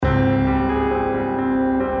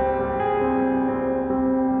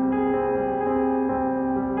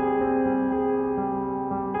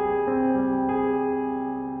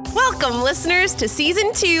Welcome, listeners, to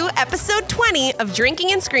Season 2, Episode 20 of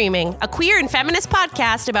Drinking and Screaming, a queer and feminist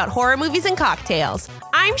podcast about horror movies and cocktails.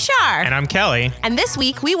 I'm Shar. And I'm Kelly. And this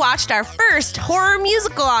week, we watched our first horror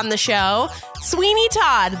musical on the show, Sweeney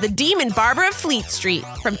Todd, the Demon Barber of Fleet Street,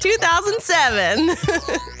 from 2007.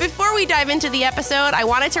 Before we dive into the episode, I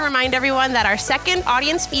wanted to remind everyone that our second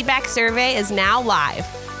audience feedback survey is now live.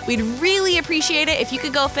 We'd really appreciate it if you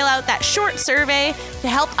could go fill out that short survey to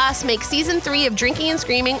help us make Season 3 of Drinking and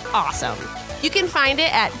Screaming awesome. You can find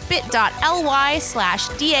it at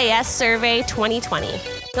bit.ly/DAS Survey 2020.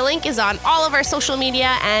 The link is on all of our social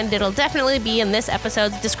media, and it'll definitely be in this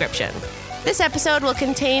episode's description. This episode will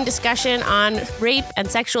contain discussion on rape and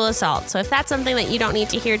sexual assault, so if that's something that you don't need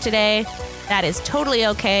to hear today, that is totally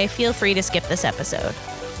okay. Feel free to skip this episode.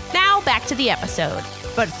 Now, back to the episode.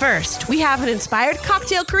 But first, we have an inspired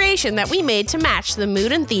cocktail creation that we made to match the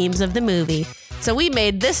mood and themes of the movie. So we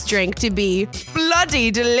made this drink to be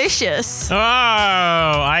bloody delicious. Oh,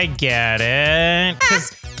 I get it.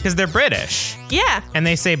 Because they're British. Yeah. And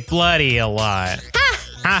they say bloody a lot.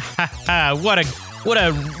 Ha ha ha. What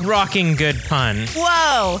a rocking good pun.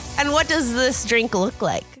 Whoa. And what does this drink look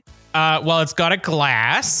like? Well, it's got a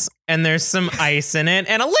glass, and there's some ice in it,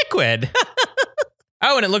 and a liquid.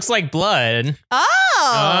 Oh, and it looks like blood. Oh.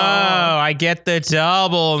 Oh, I get the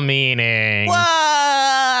double meaning.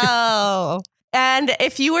 Whoa. And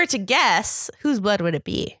if you were to guess, whose blood would it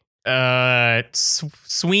be?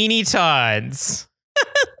 Sweeney Todd's.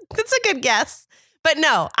 That's a good guess. But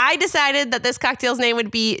no, I decided that this cocktail's name would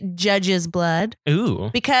be Judge's Blood. Ooh.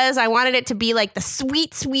 Because I wanted it to be like the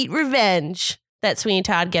sweet, sweet revenge that Sweeney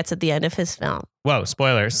Todd gets at the end of his film. Whoa,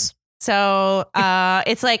 spoilers. So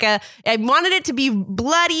it's like I wanted it to be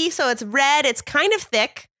bloody, so it's red. It's kind of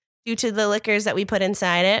thick due to the liquors that we put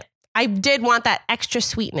inside it. I did want that extra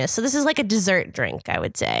sweetness. So this is like a dessert drink, I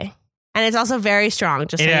would say. And it's also very strong,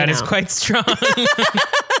 just so you know. Yeah, it is quite strong.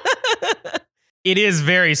 It is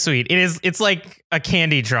very sweet. It's like a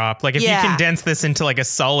candy drop. Like if you condense this into like a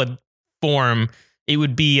solid form, it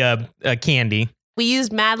would be a candy. We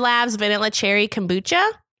used Mad Lab's Vanilla Cherry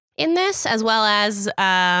Kombucha in this, as well as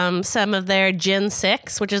some of their Gin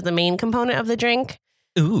 6, which is the main component of the drink.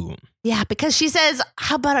 Ooh. Yeah, because she says,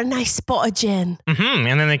 how about a nice spot of gin? Mm-hmm.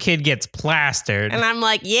 And then the kid gets plastered. And I'm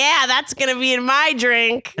like, yeah, that's going to be in my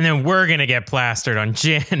drink. And then we're going to get plastered on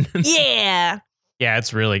gin. Yeah. Yeah,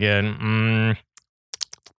 it's really good.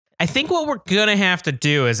 I think what we're going to have to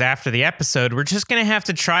do is after the episode, we're just going to have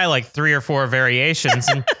to try like 3 or 4 variations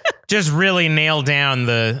and just really nail down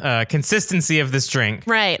the consistency of this drink.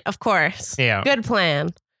 Right, of course. Yeah. Good plan.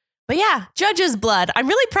 But yeah, Judge's Blood. I'm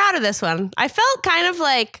really proud of this one. I felt kind of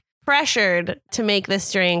like pressured to make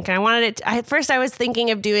this drink. I wanted it. At first, I was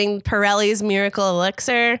thinking of doing Pirelli's Miracle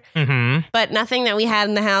Elixir, but nothing that we had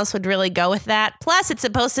in the house would really go with that. Plus, it's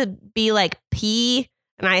supposed to be like pee,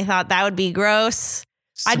 and I thought that would be gross.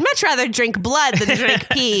 I'd much rather drink blood than drink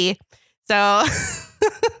pee. So,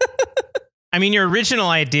 I mean, your original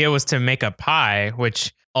idea was to make a pie,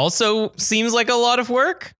 which also seems like a lot of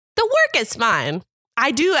work. The work is fine.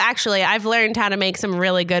 I do actually. I've learned how to make some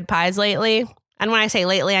really good pies lately. And when I say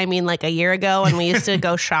lately, I mean like a year ago when we used to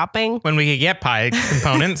go shopping. When we could get pie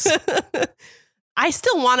components. I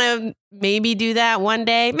still want to maybe do that one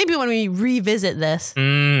day. Maybe when we revisit this.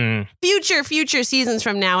 Future seasons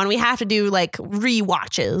from now, when we have to do like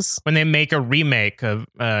rewatches. When they make a remake of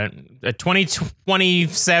a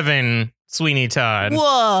 2027 Sweeney Todd.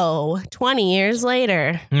 Whoa, 20 years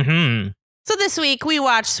later. Mm-hmm. So this week we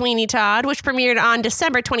watched Sweeney Todd, which premiered on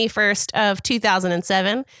December 21st of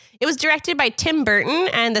 2007. It was directed by Tim Burton,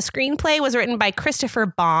 and the screenplay was written by Christopher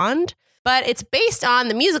Bond. But it's based on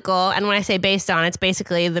the musical, and when I say based on, it's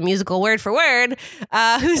basically the musical word for word,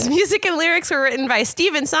 whose music and lyrics were written by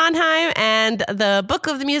Stephen Sondheim, and the book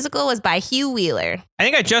of the musical was by Hugh Wheeler. I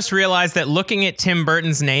think I just realized that looking at Tim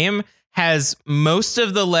Burton's name has most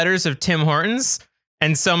of the letters of Tim Hortons,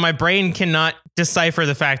 and so my brain cannot decipher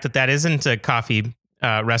the fact that that isn't a coffee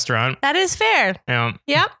restaurant. That is fair.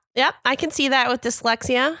 Yeah. Yep. I can see that with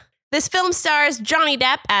dyslexia. This film stars Johnny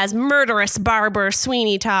Depp as murderous barber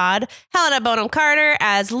Sweeney Todd, Helena Bonham Carter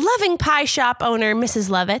as loving pie shop owner Mrs.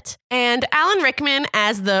 Lovett, and Alan Rickman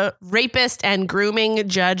as the rapist and grooming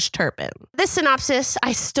Judge Turpin. This synopsis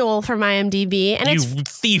I stole from IMDb, and You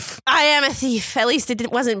thief. I am a thief. At least it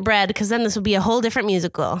wasn't bread, because then this would be a whole different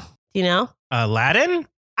musical. Do you know? Aladdin?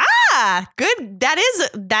 Good.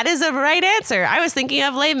 That is a right answer. I was thinking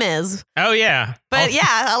of Les Mis. Oh, yeah. But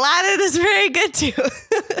yeah, Aladdin is very good too.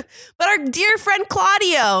 But our dear friend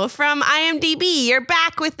Claudio from IMDb, you're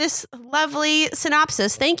back with this lovely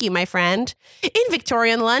synopsis. Thank you, my friend. In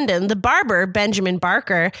Victorian London, the barber, Benjamin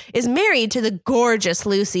Barker, is married to the gorgeous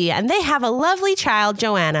Lucy, and they have a lovely child,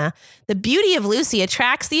 Joanna. The beauty of Lucy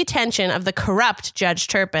attracts the attention of the corrupt Judge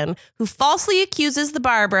Turpin, who falsely accuses the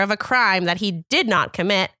barber of a crime that he did not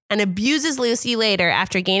commit and abuses Lucy later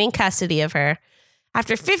after gaining custody of her.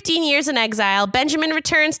 After 15 years in exile, Benjamin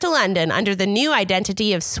returns to London under the new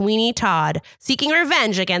identity of Sweeney Todd, seeking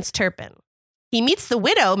revenge against Turpin. He meets the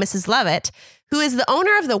widow, Mrs. Lovett, who is the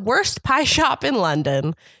owner of the worst pie shop in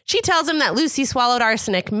London. She tells him that Lucy swallowed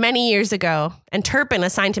arsenic many years ago, and Turpin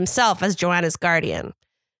assigned himself as Joanna's guardian.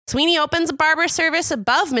 Sweeney opens a barber service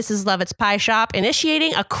above Mrs. Lovett's pie shop,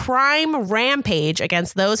 initiating a crime rampage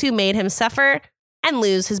against those who made him suffer and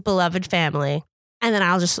lose his beloved family. And then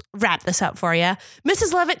I'll just wrap this up for you.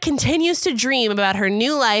 Mrs. Lovett continues to dream about her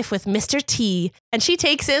new life with Mr. T, and she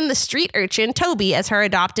takes in the street urchin Toby as her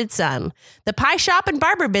adopted son. The pie shop and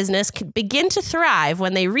barber business can begin to thrive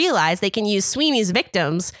when they realize they can use Sweeney's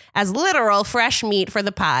victims as literal fresh meat for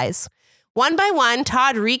the pies. One by one,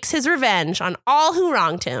 Todd wreaks his revenge on all who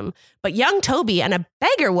wronged him, but young Toby and a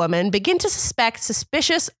beggar woman begin to suspect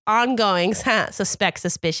suspicious ongoings.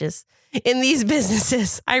 Suspicious. In these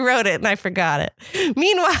businesses. I wrote it and I forgot it.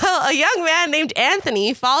 Meanwhile, a young man named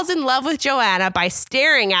Anthony falls in love with Joanna by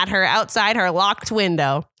staring at her outside her locked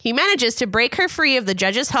window. He manages to break her free of the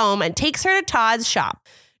judge's home and takes her to Todd's shop.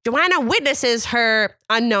 Joanna witnesses her,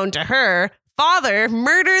 unknown to her, father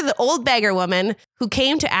murder the old beggar woman who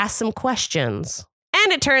came to ask some questions.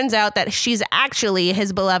 And it turns out that she's actually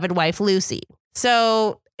his beloved wife, Lucy.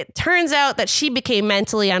 So it turns out that she became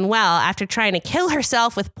mentally unwell after trying to kill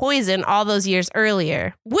herself with poison all those years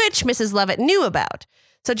earlier, which Mrs. Lovett knew about.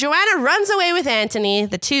 So Joanna runs away with Anthony,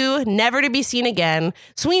 the two never to be seen again.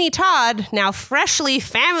 Sweeney Todd, now freshly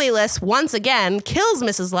familyless once again, kills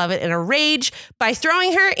Mrs. Lovett in a rage by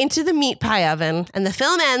throwing her into the meat pie oven. And the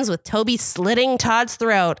film ends with Toby slitting Todd's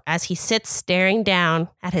throat as he sits staring down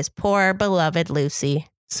at his poor beloved Lucy.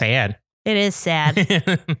 Sad. It is sad.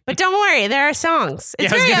 But don't worry, there are songs.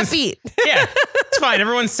 It's very upbeat. Yeah, it's fine.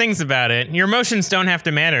 Everyone sings about it. Your emotions don't have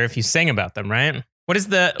to matter if you sing about them, right? What is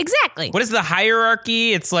the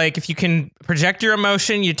hierarchy? It's like if you can project your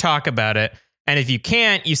emotion, you talk about it. And if you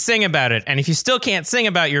can't, you sing about it. And if you still can't sing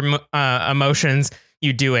about your emotions,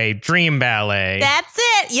 you do a dream ballet. That's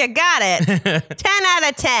it. You got it. 10 out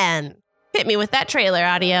of 10. Hit me with that trailer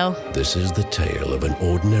audio. This is the tale of an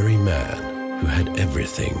ordinary man who had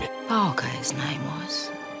everything. Barker, his name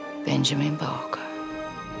was. Benjamin Barker.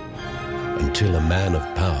 Until a man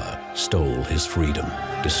of power stole his freedom,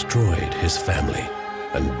 destroyed his family,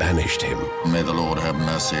 and banished him. May the Lord have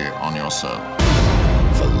mercy on your soul.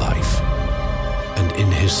 For life. And in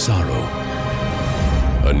his sorrow,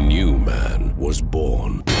 a new man was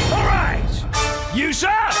born. All right! You, sir?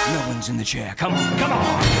 No one's in the chair. Come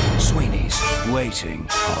on. Sweeney's waiting.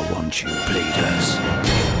 I want you, bleeders.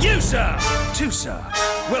 You, sir! Two, sir.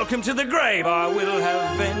 Welcome to the grave. I will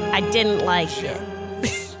have vengeance. I didn't like it.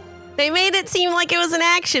 They made it seem like it was an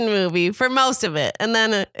action movie for most of it, and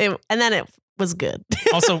then it was good.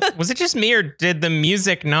 Also, was it just me or did the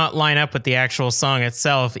music not line up with the actual song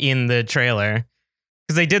itself in the trailer?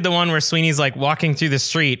 Because they did the one where Sweeney's like walking through the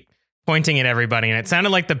street pointing at everybody, and it sounded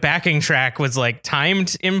like the backing track was like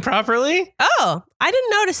timed improperly. Oh, I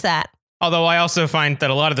didn't notice that. Although I also find that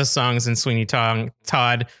a lot of the songs in Sweeney Todd,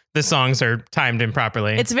 the songs are timed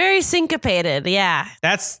improperly. It's very syncopated, yeah.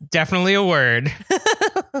 That's definitely a word.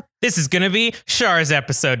 This is going to be Char's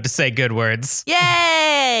episode to say good words.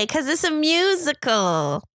 Yay, because it's a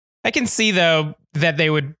musical. I can see, though, that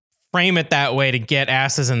they would frame it that way to get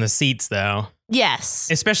asses in the seats, though. Yes.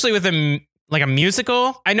 Especially with a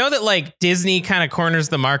musical. I know that like Disney kind of corners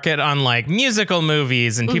the market on like musical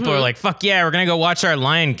movies and people are like, fuck yeah, we're going to go watch our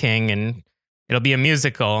Lion King and it'll be a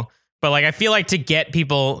musical. But like, I feel like to get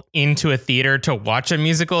people into a theater to watch a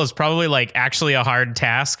musical is probably like actually a hard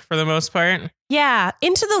task for the most part. Yeah.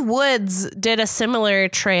 Into the Woods did a similar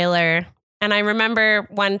trailer. And I remember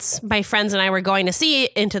once my friends and I were going to see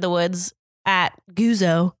Into the Woods at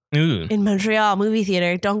Guzzo in Montreal movie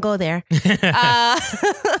theater. Don't go there.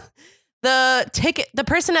 The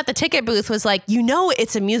person at the ticket booth was like, you know,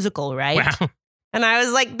 it's a musical, right? Wow. And I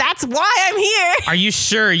was like, that's why I'm here. Are you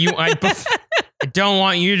sure? I don't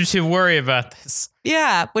want you to worry about this.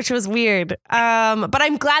 Yeah, which was weird. But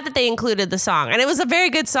I'm glad that they included the song. And it was a very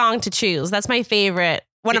good song to choose. That's my favorite.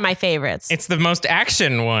 One of my favorites. It's the most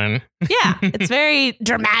action one. Yeah, it's very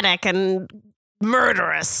dramatic and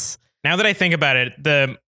murderous. Now that I think about it,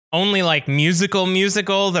 the only like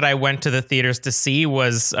musical that I went to the theaters to see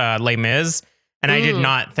was Les Mis. And I did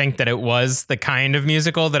not think that it was the kind of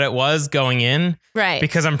musical that it was going in. Right.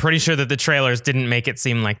 Because I'm pretty sure that the trailers didn't make it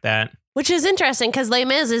seem like that. Which is interesting because Les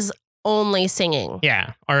Mis is only singing.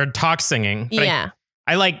 Yeah. Or talk singing. But Yeah.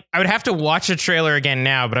 I would have to watch a trailer again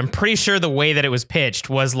now, but I'm pretty sure the way that it was pitched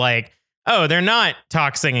was like, oh, they're not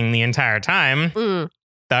talk singing the entire time.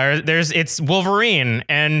 It's Wolverine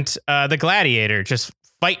and the Gladiator just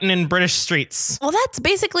fighting in British streets. Well, that's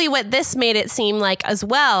basically what this made it seem like as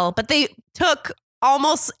well. But they took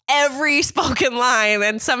almost every spoken line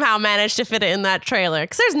and somehow managed to fit it in that trailer.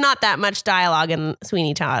 Because there's not that much dialogue in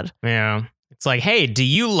Sweeney Todd. Yeah. It's like, hey, do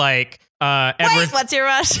you like Edward? Wait, what's your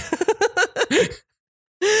rush?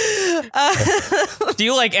 Do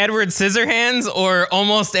you like Edward Scissorhands or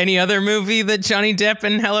almost any other movie that Johnny Depp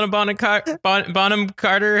and Helena Bonham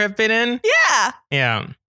Carter have been in? Yeah. Yeah.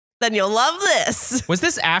 Then you'll love this. Was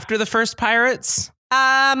this after the first Pirates?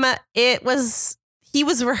 He was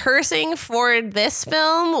rehearsing for this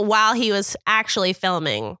film while he was actually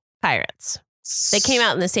filming Pirates. They came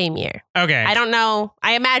out in the same year. Okay. I don't know.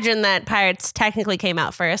 I imagine that Pirates technically came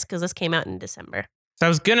out first because this came out in December. So I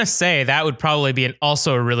was going to say that would probably be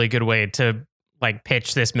also a really good way to like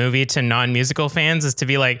pitch this movie to non-musical fans is to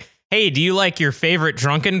be like, hey, do you like your favorite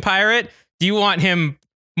drunken pirate? Do you want him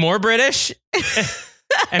more British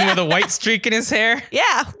and with a white streak in his hair?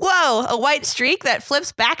 Yeah. Whoa. A white streak that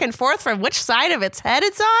flips back and forth from which side of its head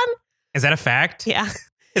it's on? Is that a fact? Yeah.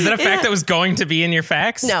 Is that a fact that was going to be in your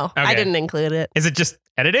facts? No, I didn't include it. Is it just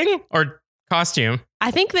editing or costume? I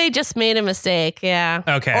think they just made a mistake. Yeah.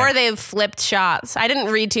 Okay. Or they've flipped shots. I didn't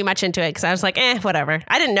read too much into it because I was like, whatever.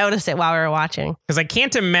 I didn't notice it while we were watching. Because I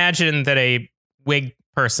can't imagine that a wig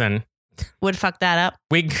person would fuck that up.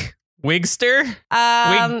 Wigster?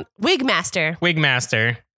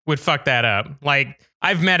 Wigmaster would fuck that up. Like,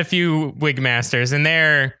 I've met a few wigmasters and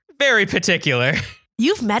they're very particular.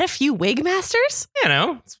 You've met a few wigmasters? You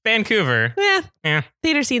know, it's Vancouver. Yeah.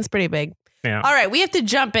 Theater scene's pretty big. Yeah. All right, we have to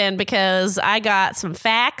jump in because I got some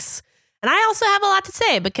facts. And I also have a lot to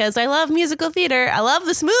say because I love musical theater. I love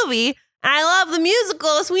this movie. And I love the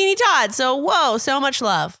musical Sweeney Todd. So, whoa, so much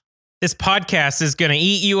love. This podcast is going to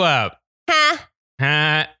eat you up. But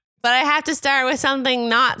I have to start with something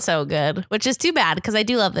not so good, which is too bad because I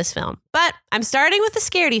do love this film. But I'm starting with a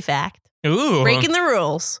scaredy fact. Ooh. Breaking the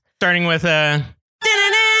rules. Starting with a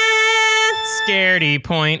scaredy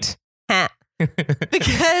point.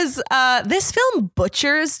 Because this film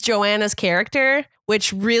butchers Joanna's character,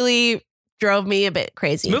 which really drove me a bit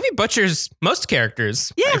crazy. This movie butchers most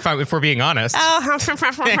characters, if we're being honest. So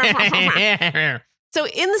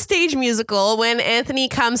in the stage musical, when Anthony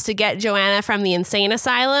comes to get Joanna from the insane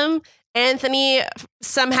asylum, Anthony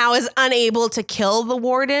somehow is unable to kill the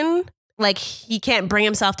warden. Like, he can't bring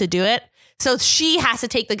himself to do it. So she has to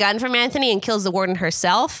take the gun from Anthony and kills the warden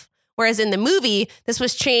herself. Whereas in the movie, this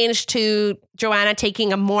was changed to Joanna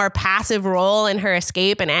taking a more passive role in her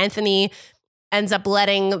escape, and Anthony ends up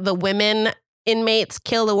letting the women inmates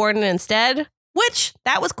kill the warden instead, which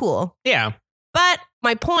that was cool. Yeah. But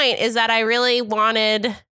my point is that I really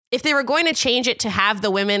wanted, if they were going to change it to have the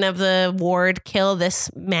women of the ward kill this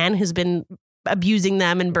man who's been abusing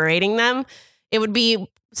them and berating them, it would be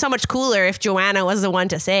so much cooler if Joanna was the one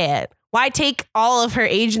to say it. Why take all of her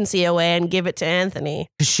agency away and give it to Anthony?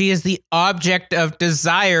 She is the object of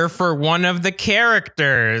desire for one of the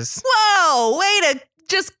characters. Whoa, way to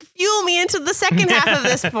just fuel me into the second half of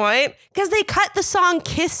this point. Because they cut the song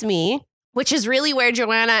Kiss Me, which is really where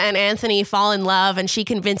Joanna and Anthony fall in love, and she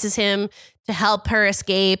convinces him to help her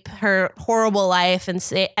escape her horrible life and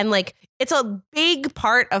like it's a big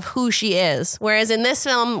part of who she is. Whereas in this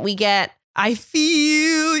film, we get I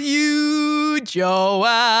feel you,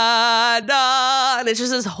 Joanna. And it's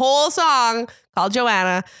just this whole song called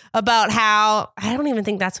Joanna about how, I don't even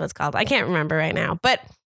think that's what it's called. I can't remember right now. But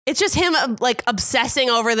it's just him like obsessing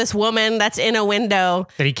over this woman that's in a window.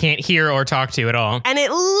 That he can't hear or talk to at all. And it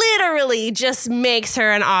literally just makes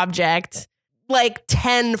her an object like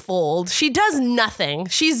tenfold. She does nothing.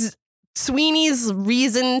 She's Sweeney's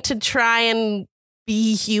reason to try and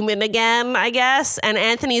be human again, I guess. And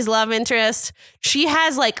Anthony's love interest, she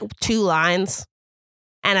has like 2 lines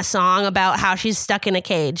and a song about how she's stuck in a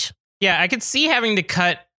cage. Yeah, I could see having to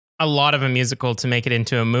cut a lot of a musical to make it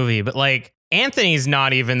into a movie, but like Anthony's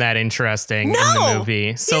not even that interesting in the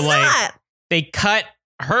movie. So he's like not. They cut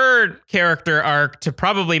her character arc to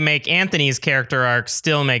probably make Anthony's character arc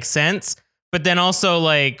still make sense, but then also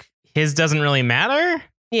like his doesn't really matter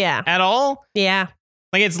at all. Yeah.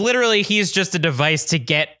 Like, it's literally, he's just a device to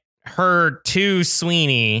get her to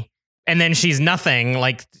Sweeney, and then she's nothing.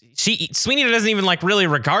 Like, Sweeney doesn't even like really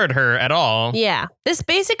regard her at all. Yeah.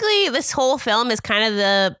 This whole film is kind of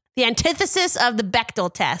the antithesis of the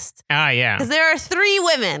Bechdel test. Yeah. Because there are 3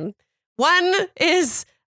 women. One is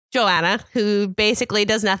Joanna, who basically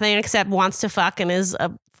does nothing except wants to fuck and is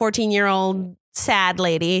a 14-year-old sad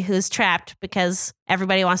lady who's trapped because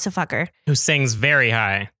everybody wants to fuck her. Who sings very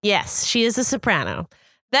high. Yes, she is a soprano.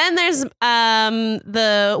 Then there's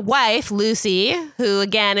the wife, Lucy, who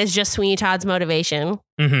again is just Sweeney Todd's motivation.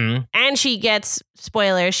 Mm-hmm. And she gets,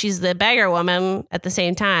 spoilers, she's the beggar woman at the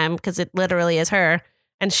same time because it literally is her.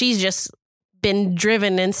 And she's just been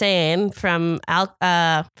driven insane from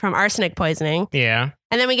arsenic poisoning. Yeah.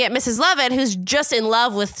 And then we get Mrs. Lovett, who's just in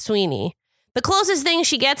love with Sweeney. The closest thing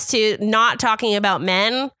she gets to not talking about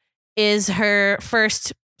men is her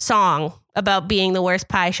first song about being the worst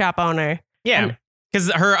pie shop owner. Yeah.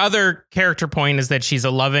 Because her other character point is that she's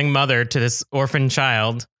a loving mother to this orphan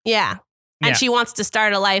child. Yeah. And Yeah. she wants to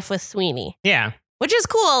start a life with Sweeney, Yeah. which is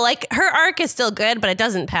cool. Like, her arc is still good, but it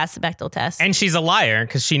doesn't pass the Bechdel test. And she's a liar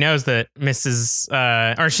because she knows that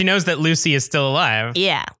she knows that Lucy is still alive.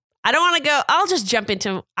 Yeah. I don't want to go. I'll just jump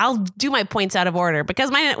into, I'll do my points out of order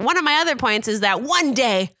because one of my other points is that one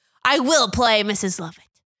day I will play Mrs. Lovett.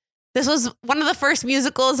 This was one of the first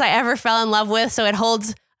musicals I ever fell in love with, so it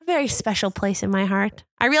holds a very special place in my heart.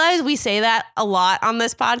 I realize we say that a lot on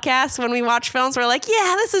this podcast when we watch films. We're like,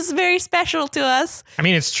 yeah, this is very special to us. I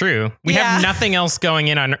mean, it's true. We Yeah. have nothing else going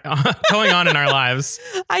on in our lives.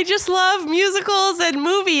 I just love musicals and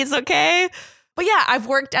movies, okay? But yeah, I've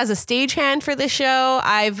worked as a stagehand for this show.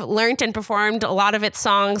 I've learned and performed a lot of its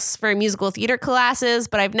songs for musical theater classes,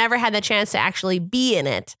 but I've never had the chance to actually be in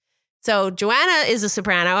it. So Joanna is a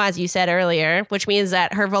soprano, as you said earlier, which means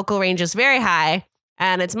that her vocal range is very high,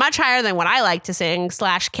 and it's much higher than what I like to sing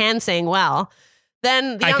 / can sing well.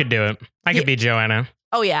 Then I could do it. I could be Joanna.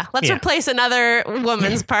 Oh yeah, let's Yeah. replace another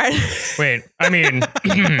woman's part. Wait, I mean,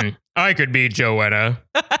 I could be Joanna.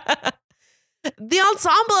 The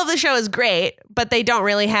ensemble of the show is great, but they don't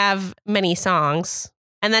really have many songs.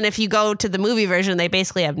 And then if you go to the movie version, they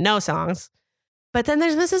basically have no songs. But then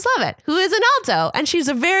there's Mrs. Lovett, who is an alto, and she's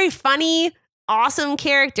a very funny, awesome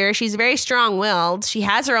character. She's very strong-willed. She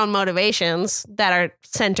has her own motivations that are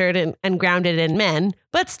centered and grounded in men.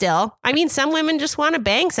 But still, I mean, some women just want to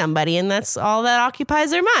bang somebody, and that's all that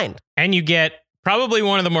occupies their mind. And you get probably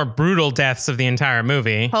one of the more brutal deaths of the entire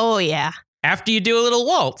movie. Oh, yeah. After you do a little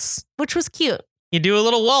waltz. Which was cute. You do a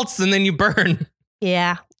little waltz and then you burn.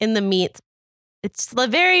 Yeah, in the meat. It's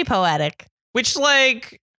very poetic. Which,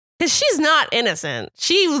 like, because she's not innocent.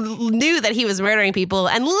 She knew that he was murdering people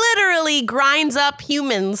and literally grinds up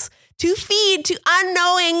humans to feed to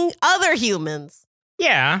unknowing other humans.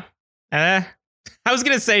 yeah. I was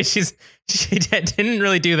going to say she didn't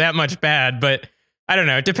really do that much bad, but I don't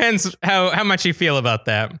know. It depends how much you feel about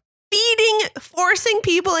that. Forcing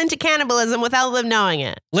people into cannibalism without them knowing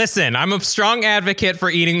it. Listen, I'm a strong advocate for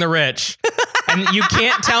eating the rich. And you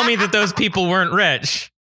can't tell me that those people weren't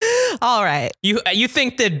rich. All right. You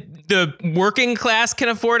think that the working class can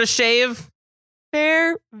afford a shave?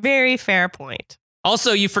 Fair, very fair point.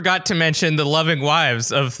 Also, you forgot to mention the loving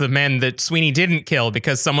wives of the men that Sweeney didn't kill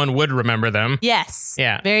because someone would remember them. Yes.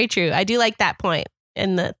 Yeah. Very true. I do like that point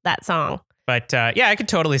in that song. But yeah, I could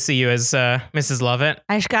totally see you as Mrs. Lovett.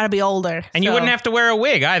 I just got to be older. And you wouldn't have to wear a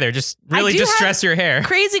wig either. Just really do distress have your hair.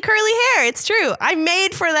 Crazy curly hair. It's true. I'm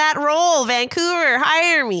made for that role. Vancouver,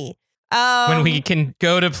 hire me. When we can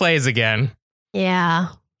go to plays again. Yeah.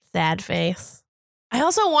 Sad face. I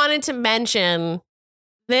also wanted to mention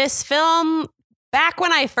this film back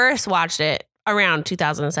when I first watched it around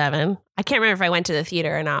 2007. I can't remember if I went to the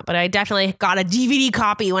theater or not, but I definitely got a DVD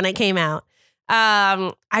copy when it came out.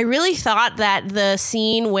 I really thought that the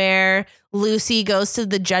scene where Lucy goes to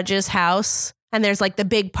the judge's house and there's like the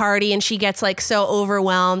big party and she gets like so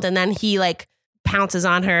overwhelmed and then he like pounces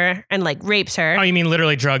on her and like rapes her. Oh, you mean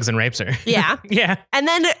literally drugs and rapes her? Yeah. Yeah. And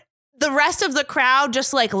then the rest of the crowd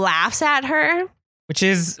just like laughs at her. Which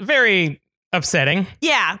is very upsetting.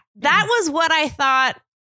 Yeah. That was what I thought.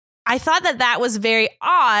 I thought that was very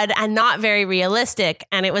odd and not very realistic.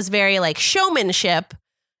 And it was very like showmanship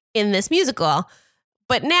in this musical.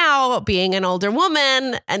 But now, being an older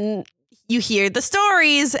woman and you hear the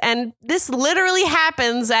stories, and this literally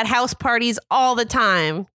happens at house parties all the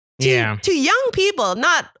time. To young people,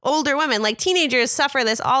 not older women. Like teenagers suffer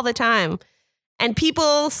this all the time. And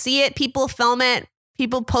people see it, people film it,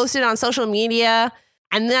 people post it on social media.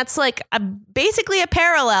 And that's like basically a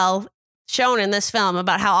parallel shown in this film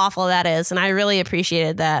about how awful that is. And I really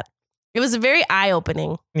appreciated that. It was very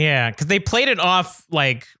eye-opening. Yeah, because they played it off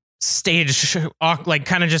like stage, like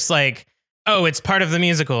kind of just like oh, it's part of the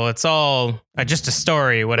musical. It's all just a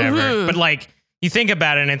story, whatever. Mhm. But like, you think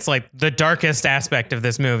about it and it's like the darkest aspect of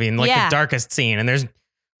this movie and like Yeah. the darkest scene. And there's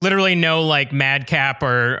literally no like madcap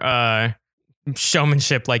or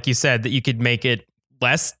showmanship, like you said, that you could make it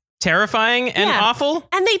less terrifying and Yeah. awful.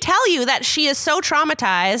 And they tell you that she is so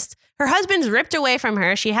traumatized. Her husband's ripped away from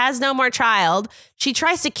her. She has no more child. She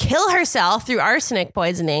tries to kill herself through arsenic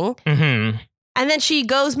poisoning. Mm-hmm. And then she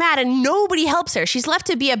goes mad and nobody helps her. She's left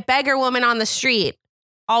to be a beggar woman on the street,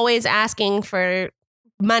 always asking for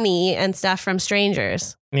money and stuff from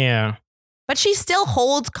strangers. Yeah. But she still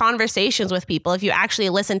holds conversations with people if you actually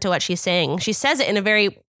listen to what she's saying. She says it in a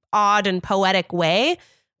very odd and poetic way,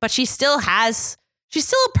 but she's still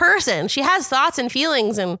a person. She has thoughts and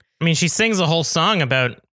feelings. And I mean, she sings a whole song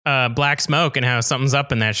about black smoke and how something's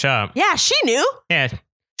up in that shop. yeah, she knew. Yeah.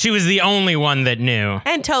 She was the only one that knew.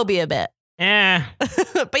 And Toby a bit.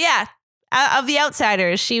 But yeah, of the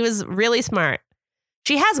outsiders, she was really smart.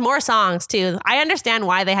 She has more songs too. I understand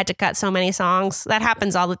why they had to cut so many songs. That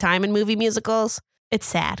happens all the time in movie musicals. It's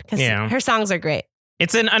sad because Yeah. her songs are great.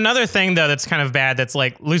 It's another thing though that's kind of bad. That's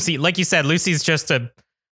like Lucy, like you said, Lucy's just a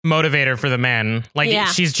motivator for the men. Like Yeah.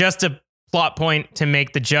 she's just a plot point to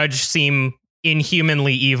make the judge seem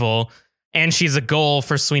inhumanly evil, and she's a goal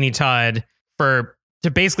for Sweeney Todd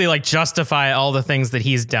to basically like justify all the things that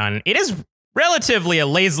he's done. It is relatively a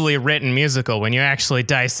lazily written musical when you actually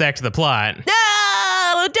dissect the plot.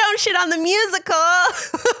 No, don't shit on the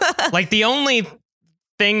musical. Like the only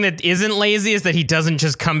thing that isn't lazy is that he doesn't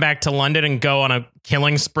just come back to London and go on a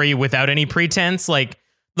killing spree without any pretense. Like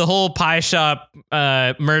the whole pie shop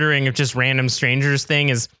murdering of just random strangers thing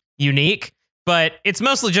is unique, but it's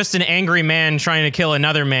mostly just an angry man trying to kill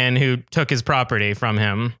another man who took his property from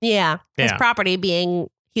him. Yeah, his Yeah. property being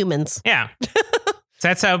humans. Yeah. So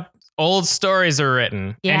that's how old stories are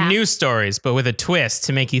written, Yeah. and new stories, but with a twist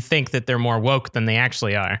to make you think that they're more woke than they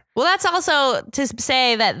actually are. Well, that's also to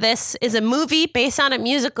say that this is a movie based on a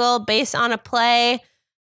musical, based on a play,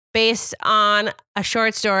 based on a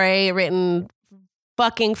short story written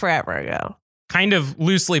fucking forever ago. Kind of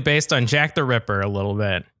loosely based on Jack the Ripper a little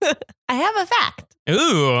bit. I have a fact,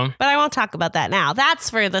 Ooh. but I won't talk about that now. That's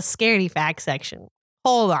for the scaredy fact section.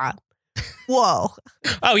 Hold on. Whoa.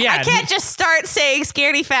 Oh, yeah. I can't just start saying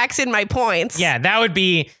scaredy facts in my points. Yeah, that would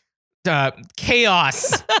be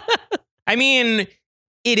chaos. I mean,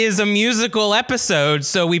 it is a musical episode,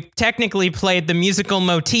 so we technically played the musical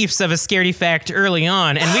motifs of a scaredy fact early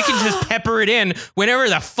on, and we can just pepper it in whenever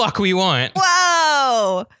the fuck we want.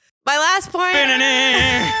 Whoa. My last point.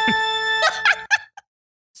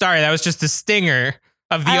 Sorry, that was just a stinger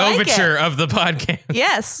of the I like overture of the podcast.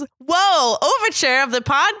 Yes. Whoa. Overture of the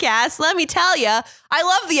podcast. Let me tell you, I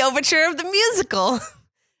love the overture of the musical.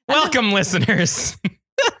 Welcome, listeners.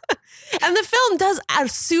 And the film does a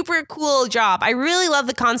super cool job. I really love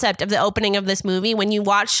the concept of the opening of this movie when you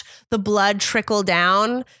watch the blood trickle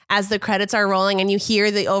down as the credits are rolling and you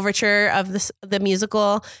hear the overture of the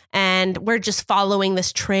musical, and we're just following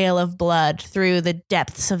this trail of blood through the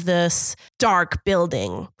depths of this dark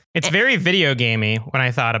building. It's very video gamey when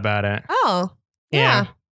I thought about it. Oh, Yeah.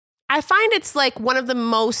 I find it's like one of the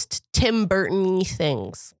most Tim Burton-y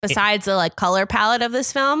things besides the like color palette of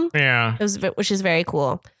this film. Yeah. Which is very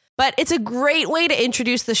cool. But it's a great way to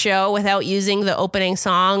introduce the show without using the opening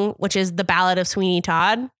song, which is the Ballad of Sweeney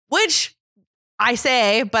Todd, which I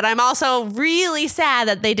say, but I'm also really sad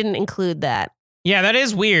that they didn't include that. Yeah, that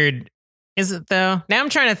is weird. Is it though? Now I'm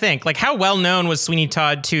trying to think. Like, how well known was Sweeney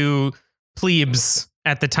Todd to plebes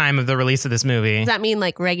at the time of the release of this movie? Does that mean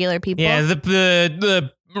like regular people? Yeah,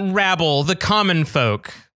 the rabble, the common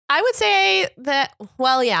folk. I would say that,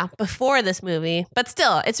 well, yeah, before this movie, but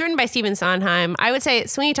still, it's written by Stephen Sondheim. I would say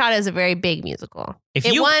Sweeney Todd is a very big musical.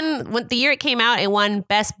 It won, the year it came out, it won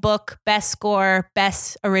Best Book, Best Score,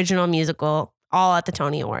 Best Original Musical, all at the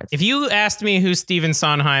Tony Awards. If you asked me who Stephen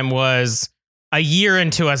Sondheim was a year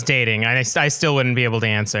into us dating, I still wouldn't be able to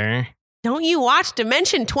answer. Don't you watch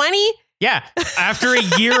Dimension 20? Yeah, after a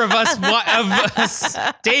year of us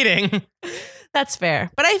dating. That's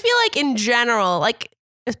fair. But I feel like in general, like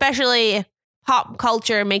especially pop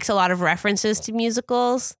culture makes a lot of references to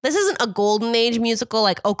musicals. This isn't a golden age musical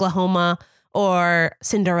like Oklahoma or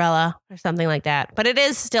Cinderella or something like that, but it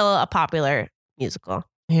is still a popular musical.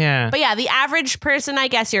 Yeah. But yeah, the average person, I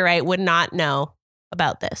guess you're right, would not know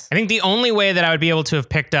about this. I think the only way that I would be able to have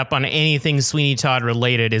picked up on anything Sweeney Todd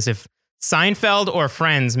related is if Seinfeld or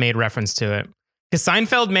Friends made reference to it. Because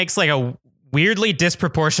Seinfeld makes like a weirdly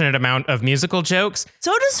disproportionate amount of musical jokes.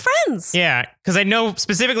 So does Friends. Yeah, because I know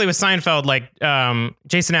specifically with Seinfeld, like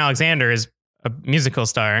Jason Alexander is a musical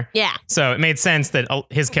star. Yeah. So it made sense that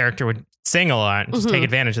his character would sing a lot and just take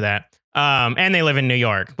advantage of that. And they live in New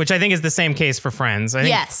York, which I think is the same case for Friends. I think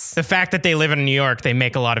Yes. the fact that they live in New York, they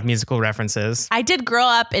make a lot of musical references. I did grow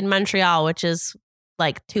up in Montreal, which is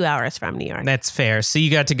like 2 hours from New York. That's fair. So you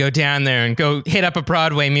got to go down there and go hit up a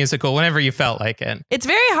Broadway musical whenever you felt like it. It's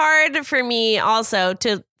very hard for me also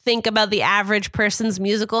to think about the average person's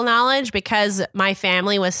musical knowledge because my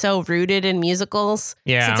family was so rooted in musicals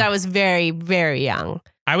Yeah. since I was very, very young.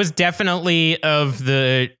 I was definitely of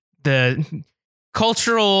the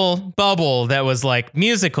cultural bubble that was like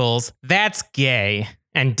musicals, that's gay,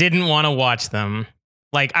 and didn't want to watch them.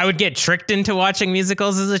 Like I would get tricked into watching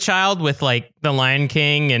musicals as a child with like The Lion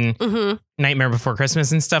King and Nightmare Before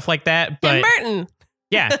Christmas and stuff like that. But Tim Burton.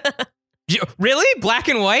 yeah. Really? Black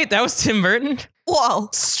and White? That was Tim Burton? Whoa.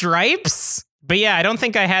 Stripes? But yeah, I don't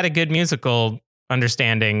think I had a good musical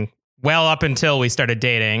understanding well up until we started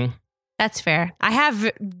dating. That's fair. I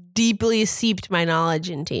have deeply seeped my knowledge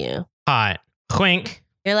into you. Hot. Wink.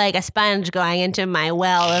 You're like a sponge going into my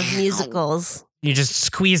well of musicals. You just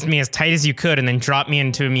squeezed me as tight as you could and then dropped me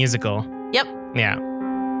into a musical. Yep. Yeah.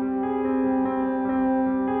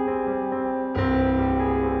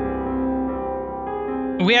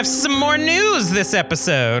 We have some more news this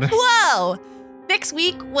episode. Whoa! Next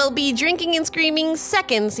week, we'll be Drinking and Screaming's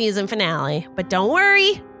second season finale. But don't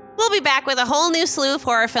worry, we'll be back with a whole new slew of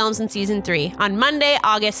horror films in season 3 on Monday,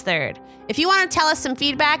 August 3rd. If you want to tell us some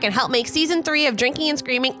feedback and help make season 3 of Drinking and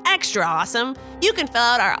Screaming extra awesome, you can fill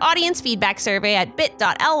out our audience feedback survey at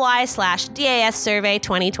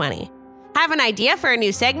bit.ly/DASsurvey2020. Have an idea for a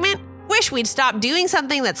new segment? Wish we'd stop doing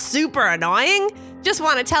something that's super annoying? Just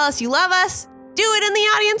want to tell us you love us? Do it in the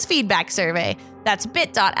audience feedback survey. That's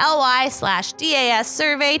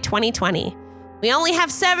bit.ly/DASsurvey2020. We only have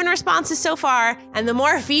 7 responses so far, and the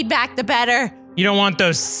more feedback, the better. You don't want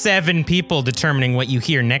those 7 people determining what you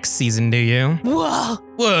hear next season, do you? Whoa.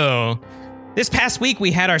 Whoa. This past week,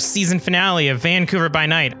 we had our season finale of Vancouver by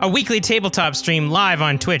Night, a weekly tabletop stream live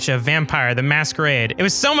on Twitch of Vampire the Masquerade. It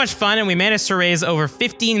was so much fun, and we managed to raise over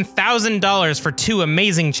 $15,000 for 2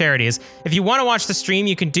 amazing charities. If you want to watch the stream,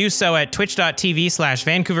 you can do so at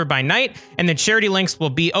twitch.tv/Vancouver by Night, and the charity links will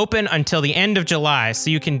be open until the end of July, so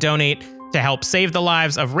you can donate to help save the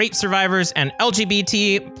lives of rape survivors and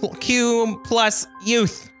LGBTQ plus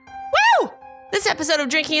youth. Woo! This episode of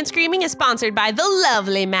Drinking and Screaming is sponsored by the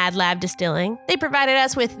lovely Mad Lab Distilling. They provided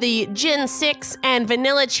us with the Gin 6 and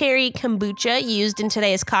Vanilla Cherry Kombucha used in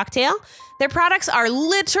today's cocktail. Their products are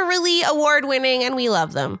literally award-winning, and we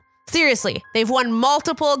love them. Seriously, they've won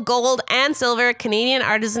multiple gold and silver Canadian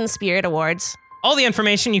Artisan Spirit Awards. All the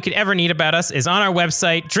information you could ever need about us is on our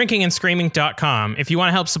website, drinkingandscreaming.com. If you want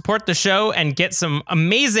to help support the show and get some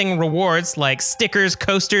amazing rewards like stickers,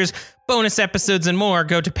 coasters, bonus episodes, and more,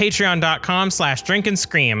 go to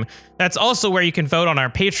patreon.com/drinkandscream. That's also where you can vote on our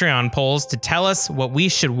Patreon polls to tell us what we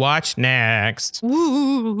should watch next.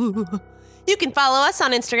 Woo! You can follow us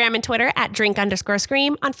on Instagram and Twitter at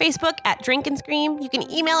drink_scream, on Facebook at Drink and Scream. You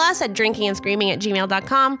can email us at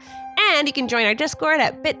drinkingandscreaming@gmail.com, and you can join our Discord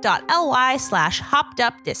at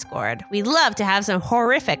bit.ly/hoppedupdiscord. We'd love to have some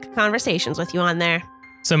horrific conversations with you on there.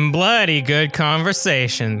 Some bloody good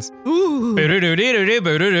conversations. Ooh.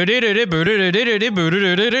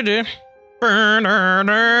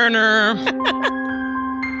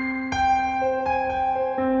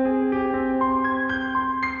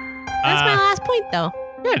 That's my last point, though.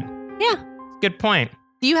 Good. Yeah. Good point.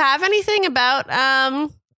 Do you have anything about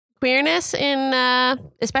queerness in,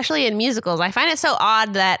 especially in musicals? I find it so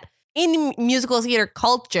odd that in musical theater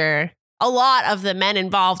culture, a lot of the men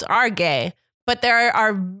involved are gay, but there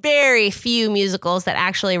are very few musicals that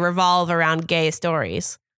actually revolve around gay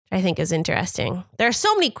stories, which I think is interesting. There are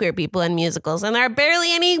so many queer people in musicals, and there are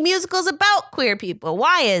barely any musicals about queer people.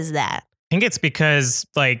 Why is that? I think it's because,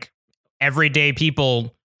 like, everyday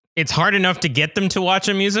people, it's hard enough to get them to watch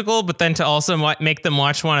a musical, but then to also make them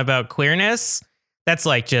watch one about queerness, that's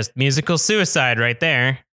like just musical suicide right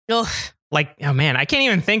there. Ugh. Like, oh man, I can't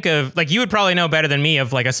even think of, like, you would probably know better than me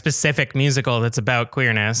of like a specific musical that's about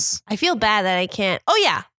queerness. I feel bad that I can't. Oh,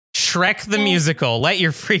 yeah. Shrek the musical, let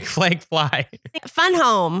your freak flag fly. Fun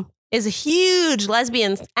Home is a huge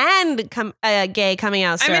lesbian and gay coming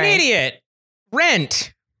out story. I'm an idiot.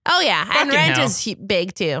 Rent. Oh, yeah. And Fucking Rent hell. is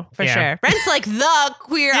big, too, for Yeah. sure. Rent's like the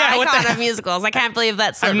queer Yeah, what the icon hell? of musicals. I can't believe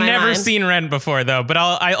that slipped I've my never mind. seen Rent before though, but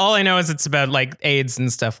all I know is it's about like AIDS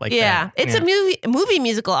and stuff like Yeah. that. It's a movie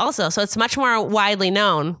musical also, so it's much more widely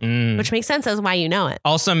known, Mm. which makes sense as why you know it.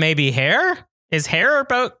 Also maybe Hair? Is Hair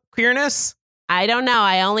about queerness? I don't know.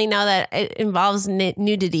 I only know that it involves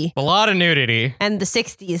nudity A lot of nudity. and the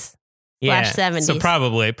 60s. Yeah. 70s. So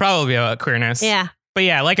probably about queerness. Yeah. But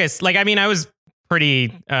yeah, I was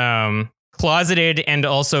pretty closeted and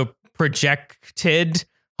also projected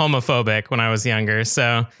homophobic when I was younger.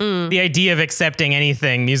 So the idea of accepting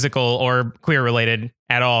anything musical or queer related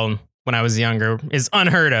at all when I was younger is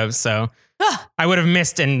unheard of. So I would have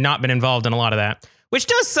missed and not been involved in a lot of that, which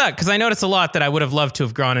does suck because I notice a lot that I would have loved to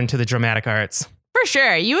have gone into the dramatic arts. For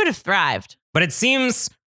sure. You would have thrived. But it seems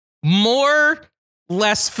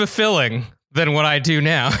less fulfilling than what I do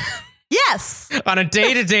now Yes. on a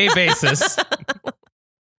day-to-day basis.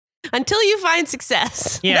 Until you find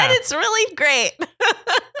success. Yeah. Then it's really great.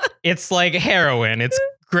 It's like heroin. It's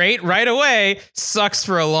great right away, sucks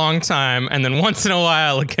for a long time, and then once in a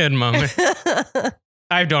while, a good moment.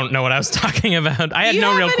 I don't know what I was talking about. I had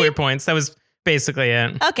no real queer points. That was basically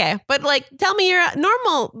it. Okay. But like, tell me your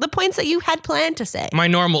the points that you had planned to say. My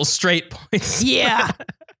normal straight points. Yeah.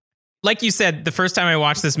 Like you said, the first time I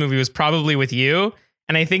watched this movie was probably with you.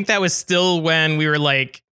 And I think that was still when we were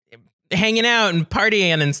like hanging out and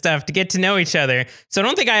partying and stuff to get to know each other. So I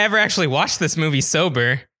don't think I ever actually watched this movie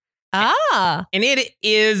sober. Ah. And it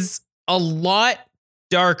is a lot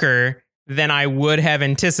darker than I would have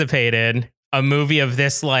anticipated a movie of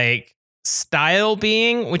this like style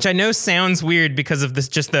being, which I know sounds weird because of this,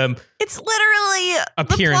 just the It's literally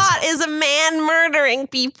appearance. The plot is a man murdering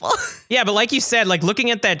people. Yeah, but like you said, like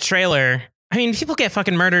looking at that trailer, I mean, people get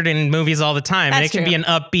fucking murdered in movies all the time. And it That's can true. be an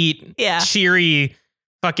upbeat, Yeah. cheery,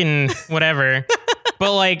 fucking whatever.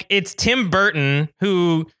 But like, it's Tim Burton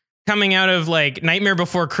who coming out of like Nightmare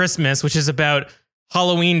Before Christmas, which is about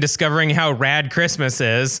Halloween discovering how rad Christmas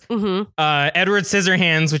is. Mm-hmm. Edward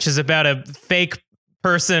Scissorhands, which is about a fake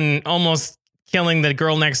person almost killing the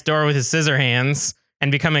girl next door with his scissor hands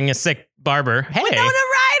and becoming a sick barber. Hey. Winona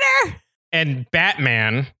Ryder. And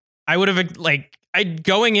Batman, I would have like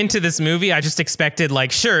going into this movie, I just expected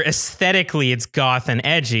like, sure, aesthetically it's goth and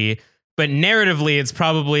edgy, but narratively it's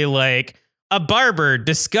probably like a barber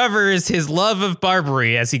discovers his love of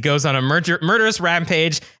barbery as he goes on a murderous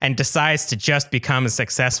rampage and decides to just become a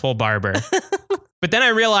successful barber. But then I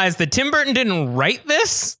realized that Tim Burton didn't write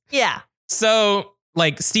this. Yeah. So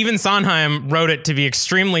like Stephen Sondheim wrote it to be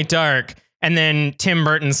extremely dark, and then Tim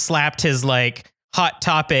Burton slapped his like Hot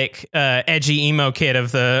Topic edgy emo kid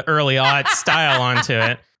of the early aughts style onto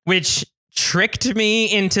it, which tricked me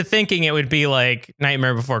into thinking it would be like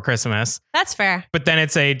Nightmare Before Christmas. That's fair. But then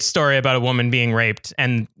it's a story about a woman being raped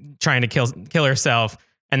and trying to kill herself,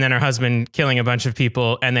 and then her husband killing a bunch of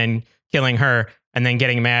people and then killing her and then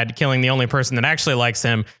getting mad, killing the only person that actually likes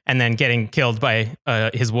him and then getting killed by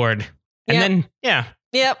his ward. And Yep. then, yeah.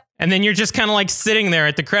 Yep. And then you're just kind of like sitting there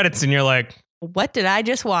at the credits and you're like, What did I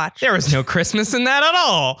just watch? there was no Christmas in that at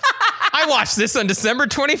all. I watched this on December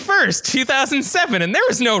 21st, 2007, and there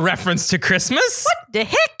was no reference to Christmas. What the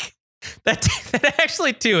heck? That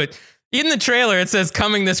actually, too, in the trailer, it says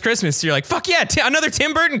coming this Christmas. You're like, fuck yeah, another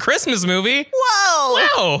Tim Burton Christmas movie. Whoa.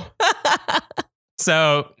 Wow.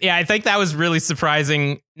 So, yeah, I think that was really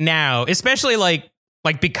surprising now, especially like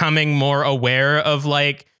becoming more aware of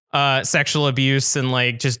like sexual abuse and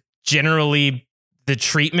like just generally the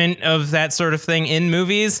treatment of that sort of thing in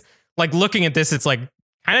movies. Like looking at this, it's like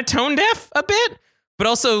kind of tone deaf a bit, but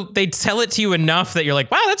also they tell it to you enough that you're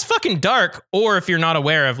like, wow, that's fucking dark. Or if you're not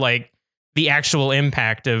aware of like the actual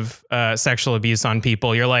impact of sexual abuse on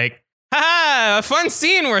people, you're like, haha, a fun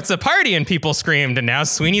scene where it's a party and people screamed and now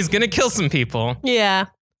Sweeney's gonna kill some people. Yeah.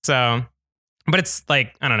 So, but it's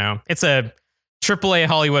like, I don't know, it's a AAA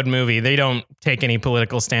Hollywood movie. They don't take any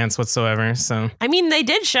political stance whatsoever. So, I mean, they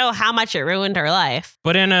did show how much it ruined her life.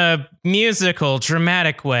 but in a musical,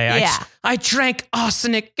 dramatic way. Yeah. I drank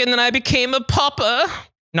arsenic and then I became a pauper.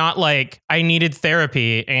 Not like I needed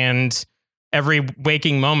therapy and every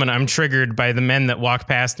waking moment I'm triggered by the men that walk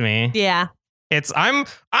past me. Yeah. It's I'm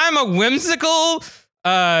a whimsical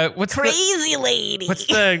Crazy lady. what's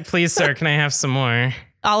the please sir, can I have some more?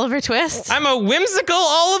 Oliver Twist? I'm a whimsical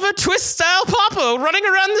Oliver Twist style papa running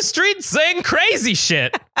around the street saying crazy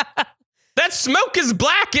shit. That smoke is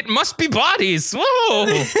black. It must be bodies.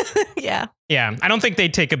 Whoa. Yeah. Yeah, I don't think they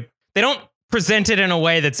don't present it in a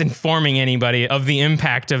way that's informing anybody of the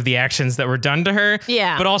impact of the actions that were done to her.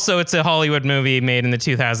 Yeah. But also it's a Hollywood movie made in the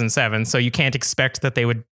 2007, so you can't expect that they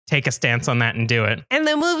would take a stance on that and do it. And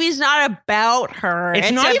the movie's not about her.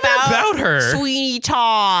 It's not even about her. Sweeney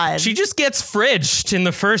Todd. She just gets fridged in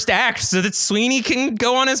the first act so that Sweeney can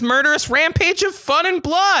go on his murderous rampage of fun and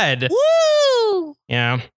blood. Woo!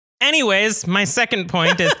 Yeah. Anyways, my second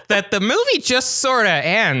point is that the movie just sort of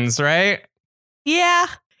ends, right? Yeah.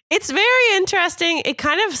 It's very interesting.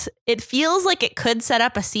 It feels like it could set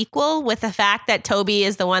up a sequel with the fact that Toby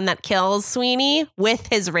is the one that kills Sweeney with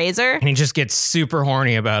his razor. And he just gets super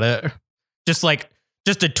horny about it. Just like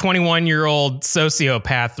just a 21-year-old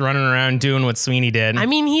sociopath running around doing what Sweeney did. I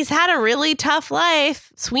mean, he's had a really tough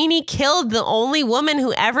life. Sweeney killed the only woman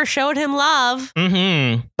who ever showed him love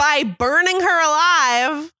by burning her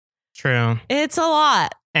alive. True. It's a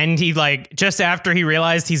lot. And he just after he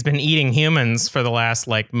realized he's been eating humans for the last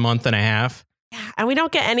month and a half. And we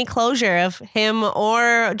don't get any closure of him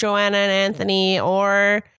or Joanna and Anthony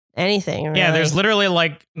or anything. Really. Yeah, there's literally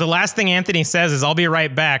the last thing Anthony says is, "I'll be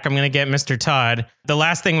right back. I'm going to get Mr. Todd." The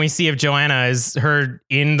last thing we see of Joanna is her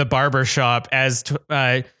in the barber shop as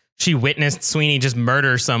she witnessed Sweeney just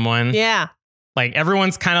murder someone. Yeah.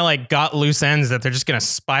 Everyone's kind of got loose ends that they're just going to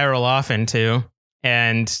spiral off into.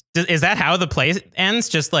 And is that how the play ends?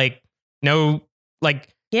 Just no.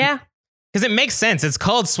 Yeah. Because it makes sense. It's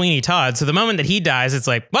called Sweeney Todd. So the moment that he dies, it's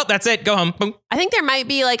well, that's it. Go home. Boom. I think there might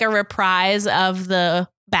be a reprise of the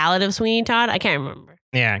Ballad of Sweeney Todd. I can't remember.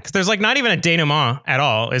 Yeah, because there's not even a denouement at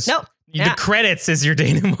all. It's nope. The credits is your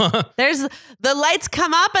denouement. There's the lights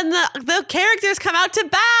come up and the characters come out to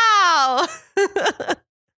bow.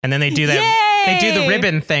 And then they do that. Yay! They do the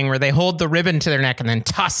ribbon thing where they hold the ribbon to their neck and then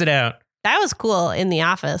toss it out. That was cool in The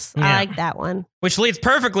Office. Yeah. I like that one. Which leads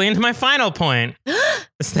perfectly into my final point.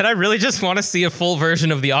 Is that I really just want to see a full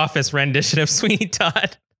version of The Office rendition of Sweeney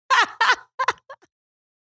Todd.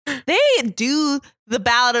 They do the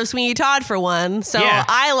Ballad of Sweeney Todd for one, so Yeah.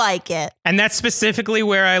 I like it. And that's specifically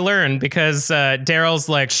where I learned because Daryl's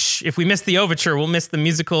shh, if we miss the overture, we'll miss the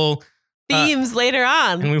musical Themes later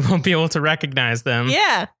on. and we won't be able to recognize them.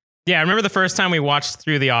 Yeah. Yeah, I remember the first time we watched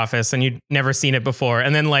through The Office and you'd never seen it before.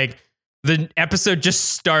 And then the episode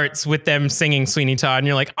just starts with them singing Sweeney Todd and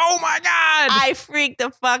you're like, oh my God. I freaked the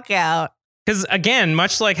fuck out. Because again,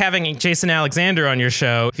 much like having Jason Alexander on your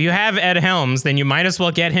show, if you have Ed Helms, then you might as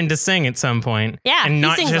well get him to sing at some point. Yeah, and he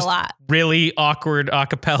not sings just a lot. really awkward a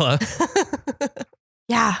cappella.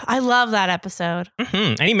 Yeah, I love that episode.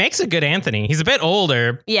 And he makes a good Anthony. He's a bit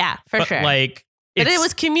older. Yeah, for but sure. But But it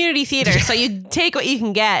was community theater, so you take what you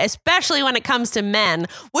can get, especially when it comes to men,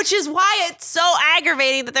 which is why it's so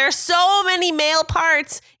aggravating that there are so many male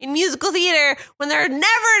parts in musical theater when there are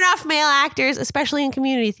never enough male actors, especially in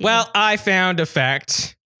community theater. Well, I found a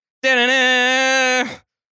fact. Da-da-da.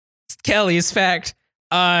 Kelly's fact.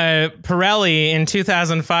 Pirelli in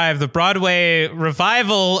 2005, the Broadway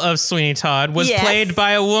revival of Sweeney Todd was Yes. played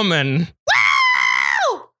by a woman.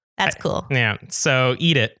 Woo! That's cool. Yeah, so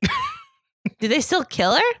eat it. Did they still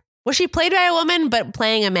kill her? Was she played by a woman but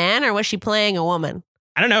playing a man, or was she playing a woman?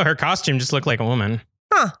 I don't know. Her costume just looked like a woman.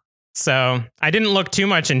 Huh. So I didn't look too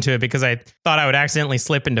much into it because I thought I would accidentally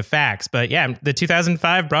slip into facts. But yeah, the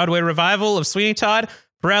 2005 Broadway revival of Sweeney Todd,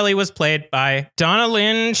 Pirelli was played by Donna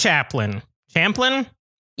Lynn Champlin. Champlin?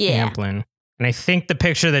 Yeah. Champlin. And I think the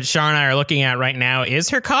picture that Shar and I are looking at right now is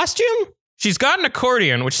her costume. She's got an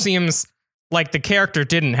accordion, which seems like the character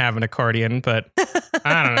didn't have an accordion, but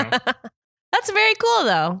I don't know. That's very cool,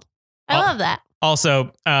 though. I love that.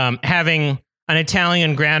 Also, having an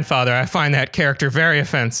Italian grandfather, I find that character very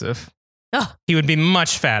offensive. Oh. He would be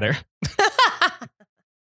much fatter.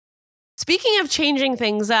 Speaking of changing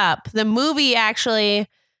things up, the movie actually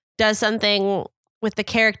does something with the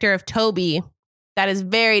character of Toby that is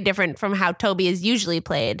very different from how Toby is usually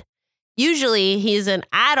played. Usually, he's an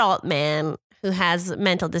adult man who has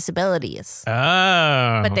mental disabilities. Oh.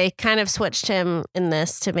 But they kind of switched him in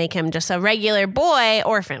this to make him just a regular boy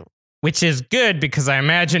orphan. Which is good because I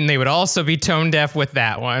imagine they would also be tone deaf with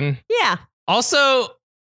that one. Yeah. Also,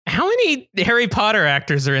 how many Harry Potter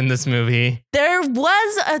actors are in this movie? There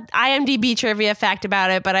was a IMDb trivia fact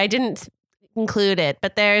about it, but I didn't include it.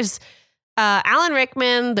 But there's Alan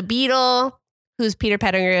Rickman, the Beetle, who's Peter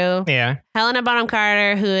Pettigrew. Yeah. Helena Bonham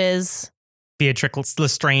Carter, who is... Beatrix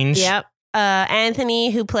Lestrange. Yep. Anthony,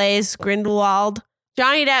 who plays Grindelwald.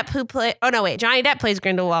 Johnny Depp, Johnny Depp plays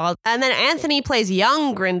Grindelwald. And then Anthony plays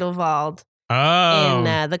young Grindelwald Oh.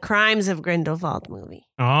 in the Crimes of Grindelwald movie.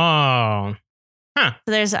 Oh. Huh.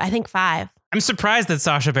 So there's, I think, 5. I'm surprised that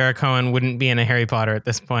Sacha Baron Cohen wouldn't be in a Harry Potter at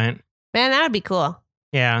this point. Man, that would be cool.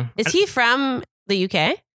 Yeah. Is he from the UK?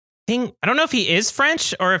 I don't know if he is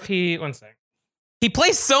French or if he... One sec. He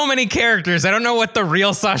plays so many characters. I don't know what the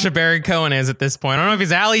real Sacha Baron Cohen is at this point. I don't know if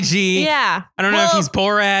he's Ali G. Yeah. I don't know if he's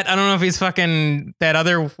Borat. I don't know if he's fucking that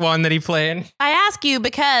other one that he played. I ask you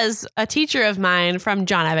because a teacher of mine from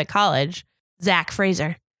John Abbott College, Zach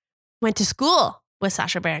Fraser, went to school with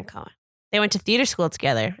Sacha Baron Cohen. They went to theater school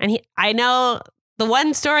together. And I know the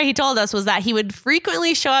one story he told us was that he would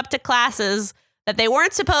frequently show up to classes that they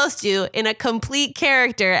weren't supposed to in a complete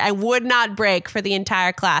character and would not break for the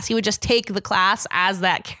entire class. He would just take the class as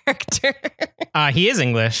that character. He is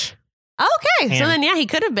English. Okay. Yeah. So then, yeah, he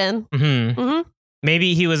could have been. Mm-hmm. Mm-hmm.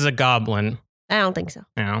 Maybe he was a goblin. I don't think so.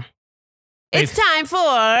 No. It's time for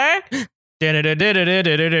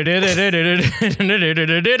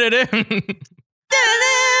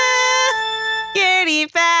Scaredy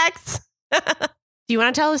Facts. Do you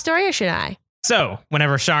want to tell the story or should I? So,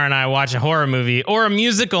 whenever Shar and I watch a horror movie or a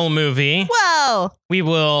musical movie, Whoa. we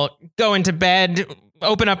will go into bed,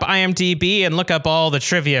 open up IMDb, and look up all the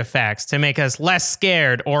trivia facts to make us less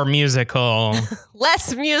scared or musical.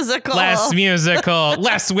 Less musical. Less musical,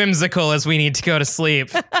 less whimsical as we need to go to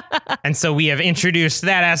sleep. And so we have introduced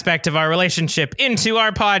that aspect of our relationship into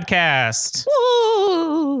our podcast.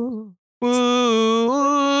 Woo.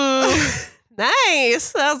 Woo!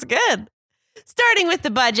 Nice. That was good. Starting with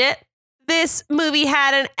the budget, this movie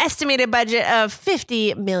had an estimated budget of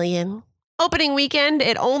 $50 million. Opening weekend,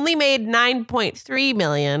 it only made $9.3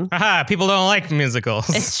 million. Haha, people don't like musicals.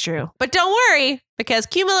 It's true. But don't worry, because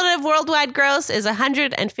cumulative worldwide gross is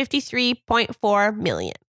 $153.4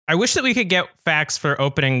 million. I wish that we could get facts for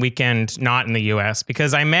opening weekend not in the US,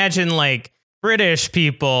 because I imagine like British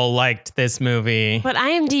people liked this movie. But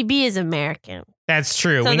IMDb is American. That's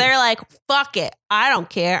true. So they're like, fuck it. I don't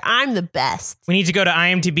care. I'm the best. We need to go to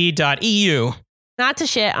imdb.eu Not to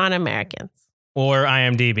shit on Americans. or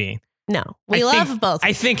IMDb. No, we love both.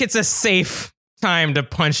 I think it's a safe time to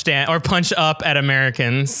punch down or punch up at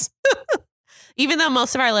Americans. Even though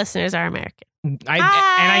most of our listeners are American. And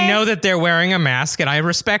I know that they're wearing a mask and I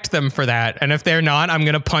respect them for that. And if they're not, I'm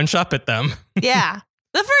going to punch up at them. Yeah.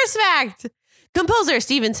 The first fact. Composer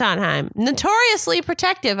Stephen Sondheim, notoriously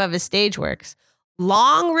protective of his stage works,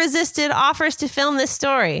 long resisted offers to film this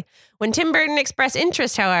story. When Tim Burton expressed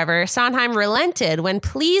interest, however, Sondheim relented when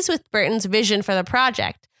pleased with Burton's vision for the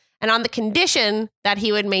project, and on the condition that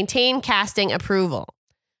he would maintain casting approval.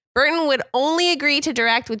 Burton would only agree to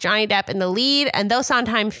direct with Johnny Depp in the lead, and though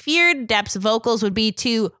Sondheim feared Depp's vocals would be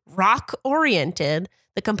too rock-oriented,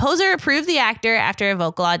 the composer approved the actor after a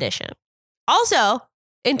vocal audition. Also,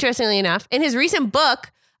 interestingly enough, in his recent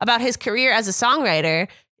book about his career as a songwriter,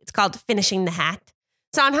 it's called Finishing the Hat,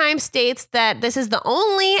 Sondheim states that this is the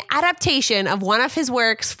only adaptation of one of his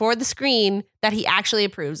works for the screen that he actually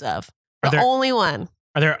approves of. The only one.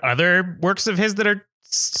 Are there other works of his that are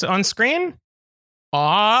on screen?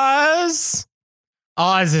 Oz?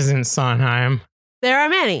 Oz isn't Sondheim. There are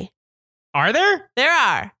many. Are there? There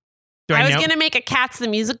are. I was going to make a Cats the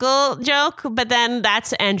Musical joke, but then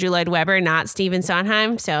that's Andrew Lloyd Webber, not Stephen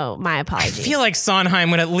Sondheim, so my apologies. I feel like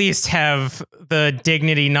Sondheim would at least have the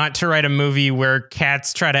dignity not to write a movie where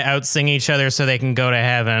cats try to outsing each other so they can go to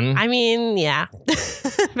heaven. I mean, yeah.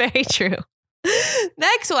 Very true.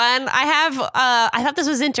 Next one, I thought this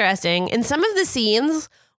was interesting. In some of the scenes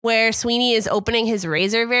where Sweeney is opening his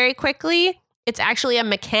razor very quickly, it's actually a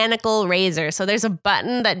mechanical razor. So there's a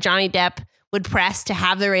button that Johnny Depp would press to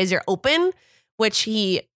have the razor open, which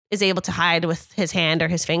he is able to hide with his hand or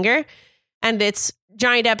his finger. And it's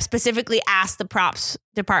Johnny Depp specifically asked the props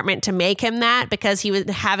department to make him that because he was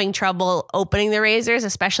having trouble opening the razors,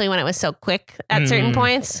 especially when it was so quick at certain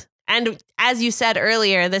points. And as you said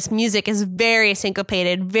earlier, this music is very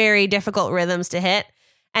syncopated, very difficult rhythms to hit.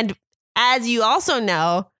 And as you also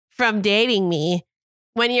know from dating me,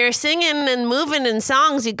 when you're singing and moving in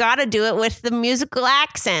songs, you got to do it with the musical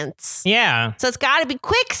accents. Yeah. So it's got to be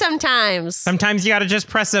quick sometimes. Sometimes you got to just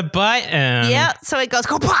press a button. Yeah. So it goes,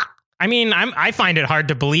 "Ka-pah!" I mean, I find it hard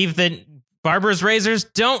to believe that Barber's razors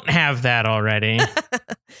don't have that already.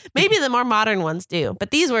 Maybe the more modern ones do,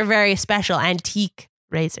 but these were very special antique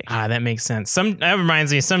razors. Ah, that makes sense. That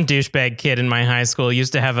reminds me, some douchebag kid in my high school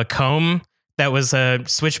used to have a comb that was a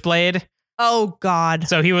switchblade. Oh, God.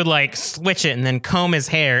 So he would like switch it and then comb his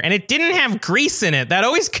hair. And it didn't have grease in it. That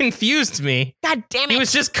always confused me. God damn it. He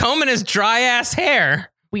was just combing his dry ass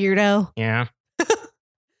hair. Weirdo. Yeah.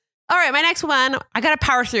 All right, my next one, I got to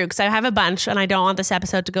power through because I have a bunch and I don't want this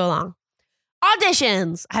episode to go long.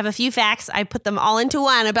 Auditions. I have a few facts. I put them all into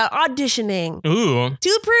one about auditioning. Ooh.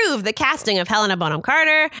 To prove the casting of Helena Bonham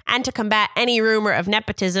Carter and to combat any rumor of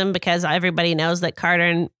nepotism because everybody knows that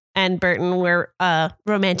Carter and Burton were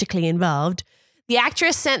romantically involved, the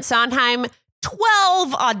actress sent Sondheim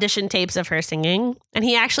 12 audition tapes of her singing, and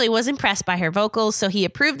he actually was impressed by her vocals, so he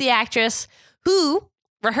approved the actress, who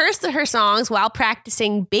rehearsed her songs while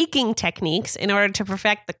practicing baking techniques in order to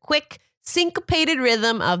perfect the quick, syncopated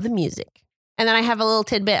rhythm of the music. And then I have a little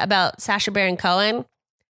tidbit about Sacha Baron Cohen,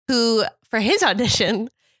 who, for his audition,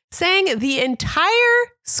 sang the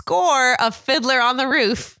entire score of Fiddler on the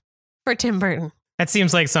Roof for Tim Burton. That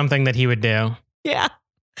seems like something that he would do. Yeah.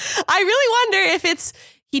 I really wonder if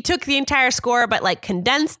he took the entire score but like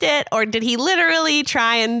condensed it, or did he literally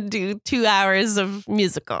try and do 2 hours of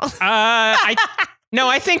musical? No,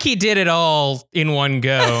 I think he did it all in one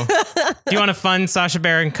go. Do you want a fun Sacha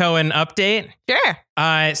Baron Cohen update?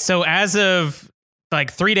 Sure. So as of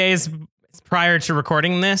like 3 days prior to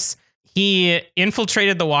recording this, he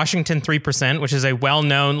infiltrated the Washington 3%, which is a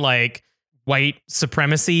well-known like white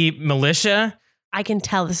supremacy militia. I can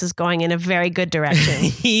tell this is going in a very good direction.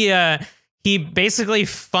 He basically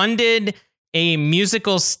funded a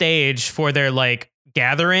musical stage for their like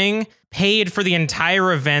gathering, paid for the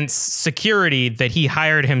entire event's security that he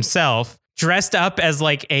hired himself, dressed up as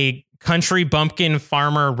like a country bumpkin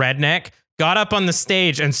farmer redneck, got up on the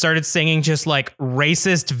stage and started singing just like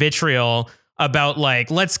racist vitriol about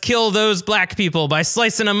like, let's kill those black people by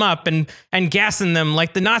slicing them up and gassing them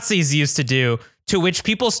like the Nazis used to do, to which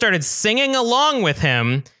people started singing along with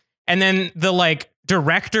him. And then the like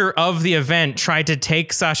director of the event tried to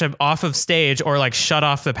take Sacha off of stage or like shut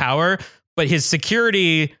off the power, but his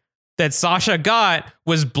security that Sacha got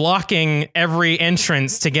was blocking every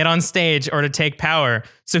entrance to get on stage or to take power.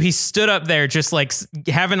 So he stood up there just like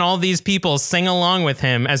having all these people sing along with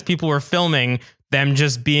him as people were filming them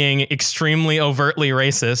just being extremely overtly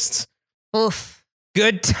racist. Oof.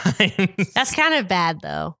 Good times. That's kind of bad,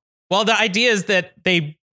 though. Well, the idea is that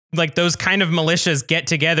they, like those kind of militias get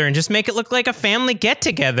together and just make it look like a family get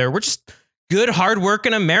together. We're just good,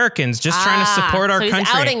 hardworking Americans just trying to support our so he's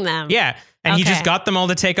country. outing them. Yeah. And he Okay. just got them all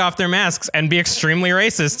to take off their masks and be extremely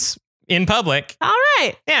racist in public. All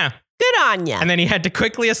right. Yeah. Good on you. And then he had to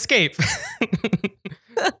quickly escape.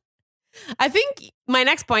 I think my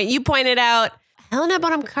next point, you pointed out Helena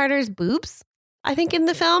Bonham Carter's boobs. I think in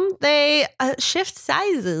the film, they shift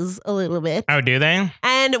sizes a little bit. Oh, do they?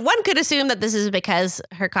 And one could assume that this is because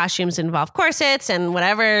her costumes involve corsets and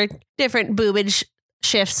whatever different boobage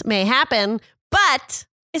shifts may happen. But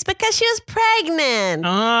it's because she was pregnant.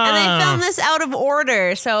 And they filmed this out of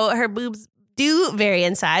order. So her boobs do vary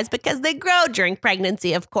in size because they grow during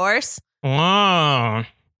pregnancy, of course. Oh.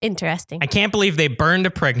 Interesting. I can't believe they burned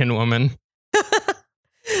a pregnant woman.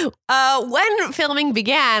 When filming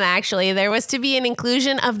began, actually, there was to be an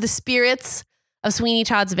inclusion of the spirits of Sweeney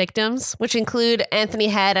Todd's victims, which include Anthony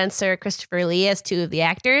Head and Sir Christopher Lee as two of the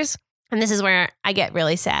actors. And this is where I get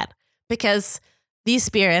really sad because these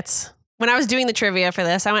spirits, when I was doing the trivia for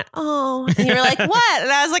this, I went, oh, and you were like, what?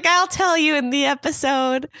 And I was like, I'll tell you in the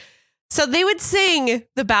episode. So they would sing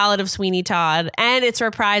the Ballad of Sweeney Todd and its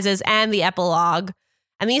reprises and the epilogue.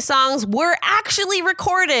 And these songs were actually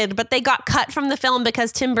recorded, but they got cut from the film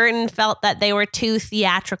because Tim Burton felt that they were too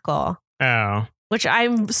theatrical. Oh. Which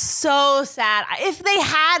I'm so sad. If they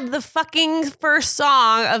had the fucking first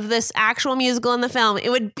song of this actual musical in the film,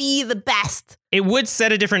 it would be the best. It would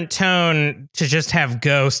set a different tone to just have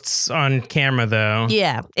ghosts on camera, though.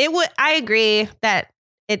 Yeah, it would. I agree that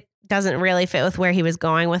it doesn't really fit with where he was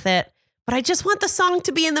going with it. But I just want the song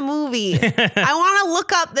to be in the movie. I want to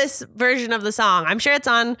look up this version of the song. I'm sure it's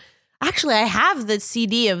on. Actually, I have the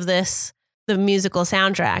CD of this, the musical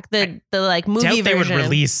soundtrack, the like movie Doubt they version. would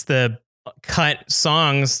release the cut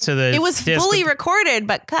songs to the. It was disc. fully recorded,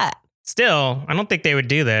 but cut. Still, I don't think they would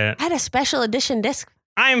do that. I had a special edition disc.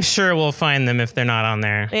 I'm sure we'll find them if they're not on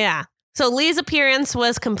there. Yeah. So Lee's appearance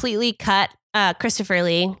was completely cut, Christopher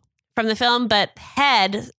Lee, from the film, but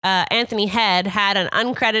Anthony Head had an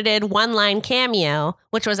uncredited one-line cameo,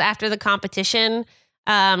 which was after the competition.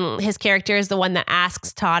 His character is the one that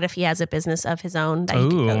asks Todd if he has a business of his own that he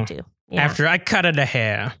can go to. Yeah. After I cut it a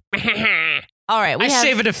hair. All right. I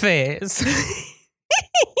shave it a face.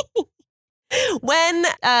 When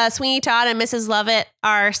Sweeney Todd and Mrs. Lovett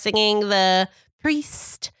are singing the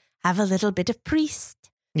priest, have a little bit of priest.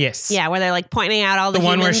 Yes. Yeah, where they're like pointing out all the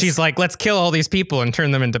one where humans. she's like, let's kill all these people and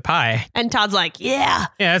turn them into pie. And Todd's like, yeah.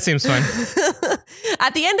 Yeah, that seems fun.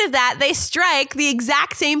 At the end of that, they strike the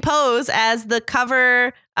exact same pose as the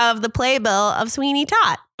cover of the playbill of Sweeney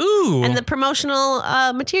Todd. Ooh. And the promotional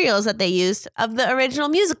materials that they used of the original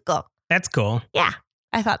musical. That's cool. Yeah.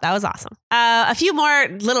 I thought that was awesome. A few more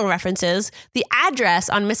little references. The address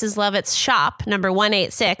on Mrs. Lovett's shop, number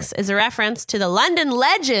 186, is a reference to the London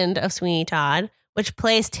legend of Sweeney Todd, which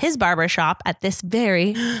placed his barber shop at this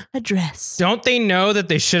very address. Don't they know that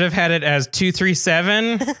they should have had it as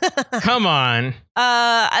 237? Come on.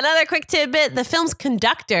 Another quick tidbit. The film's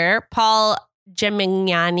conductor, Paul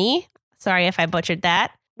Gemignani, sorry if I butchered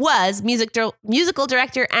that, was musical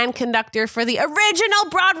director and conductor for the original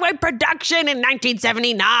Broadway production in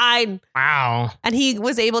 1979. Wow. And he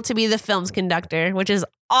was able to be the film's conductor, which is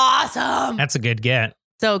awesome. That's a good get.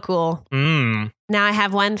 So cool. Mm. Now I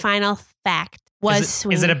have one final fact.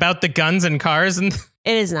 Is it about the guns and cars? And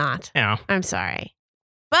It is not. no. I'm sorry.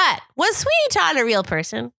 But was Sweeney Todd a real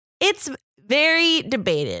person? It's very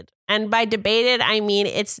debated. And by debated, I mean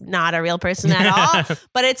it's not a real person at all.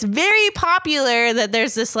 But it's very popular that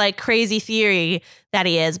there's this like crazy theory that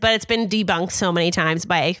he is. But it's been debunked so many times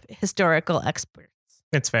by historical experts.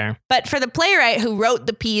 It's fair. But for the playwright who wrote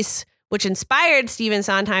the piece, which inspired Stephen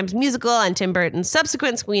Sondheim's musical and Tim Burton's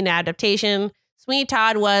subsequent Sweeney adaptation, Sweeney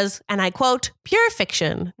Todd was, and I quote, pure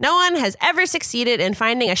fiction. No one has ever succeeded in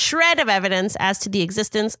finding a shred of evidence as to the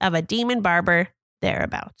existence of a demon barber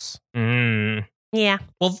thereabouts. Yeah.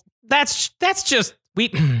 Well, that's just we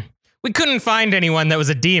couldn't find anyone that was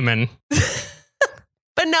a demon.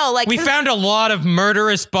 But no, like we found a lot of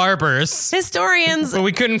murderous barbers. Historians. But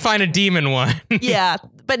we couldn't find a demon one. Yeah.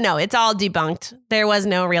 But no, it's all debunked. There was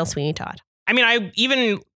no real Sweeney Todd. I mean,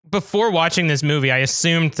 even before watching this movie, I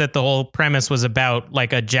assumed that the whole premise was about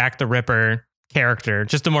like a Jack the Ripper character,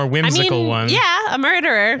 just a more whimsical one. Yeah, a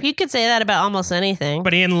murderer. You could say that about almost anything.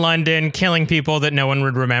 But in London, killing people that no one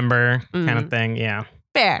would remember, kind of thing. Yeah.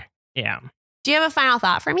 Fair. Yeah. Do you have a final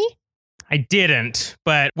thought for me? I didn't,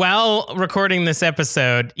 but while recording this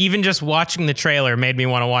episode, even just watching the trailer made me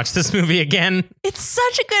want to watch this movie again. It's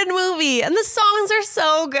such a good movie, and the songs are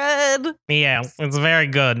so good. Yeah, it's very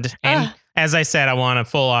good. And as I said, I want a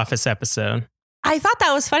full Office episode. I thought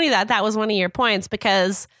that was funny that was one of your points,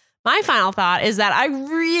 because my final thought is that I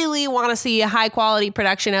really want to see a high quality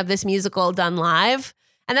production of this musical done live.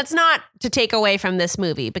 And that's not to take away from this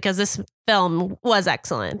movie, because this film was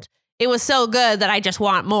excellent. It was so good that I just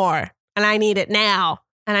want more. And I need it now.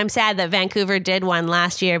 And I'm sad that Vancouver did one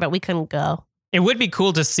last year, but we couldn't go. It would be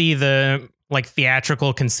cool to see the like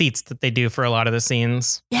theatrical conceits that they do for a lot of the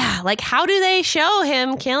scenes. Yeah, like how do they show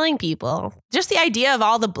him killing people? Just the idea of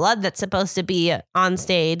all the blood that's supposed to be on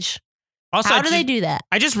stage. Also, how do they do that?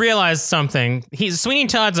 I just realized something. Sweeney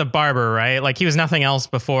Todd's a barber, right? Like he was nothing else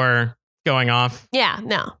before going off. Yeah,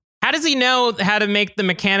 no. How does he know how to make the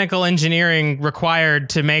mechanical engineering required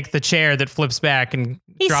to make the chair that flips back and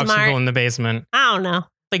drops smart. people in the basement? I don't know.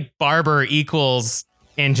 Like barber equals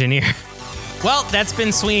engineer. Well, that's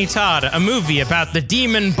been Sweeney Todd, a movie about the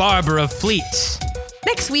demon barber of Fleet.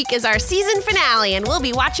 Next week is our season finale, and we'll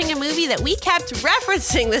be watching a movie that we kept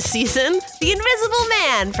referencing this season, The Invisible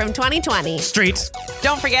Man from 2020. Street.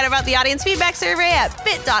 Don't forget about the audience feedback survey at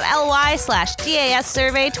bit.ly/DAS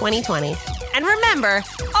survey 2020. And remember,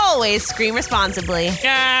 always scream responsibly. Bye!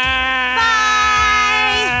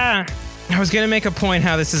 I was going to make a point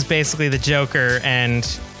how this is basically the Joker and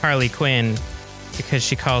Harley Quinn because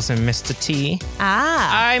she calls him Mr. T.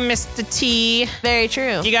 I'm Mr. T. Very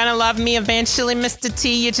true. You're going to love me eventually, Mr.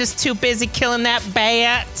 T. You're just too busy killing that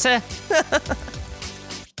bat.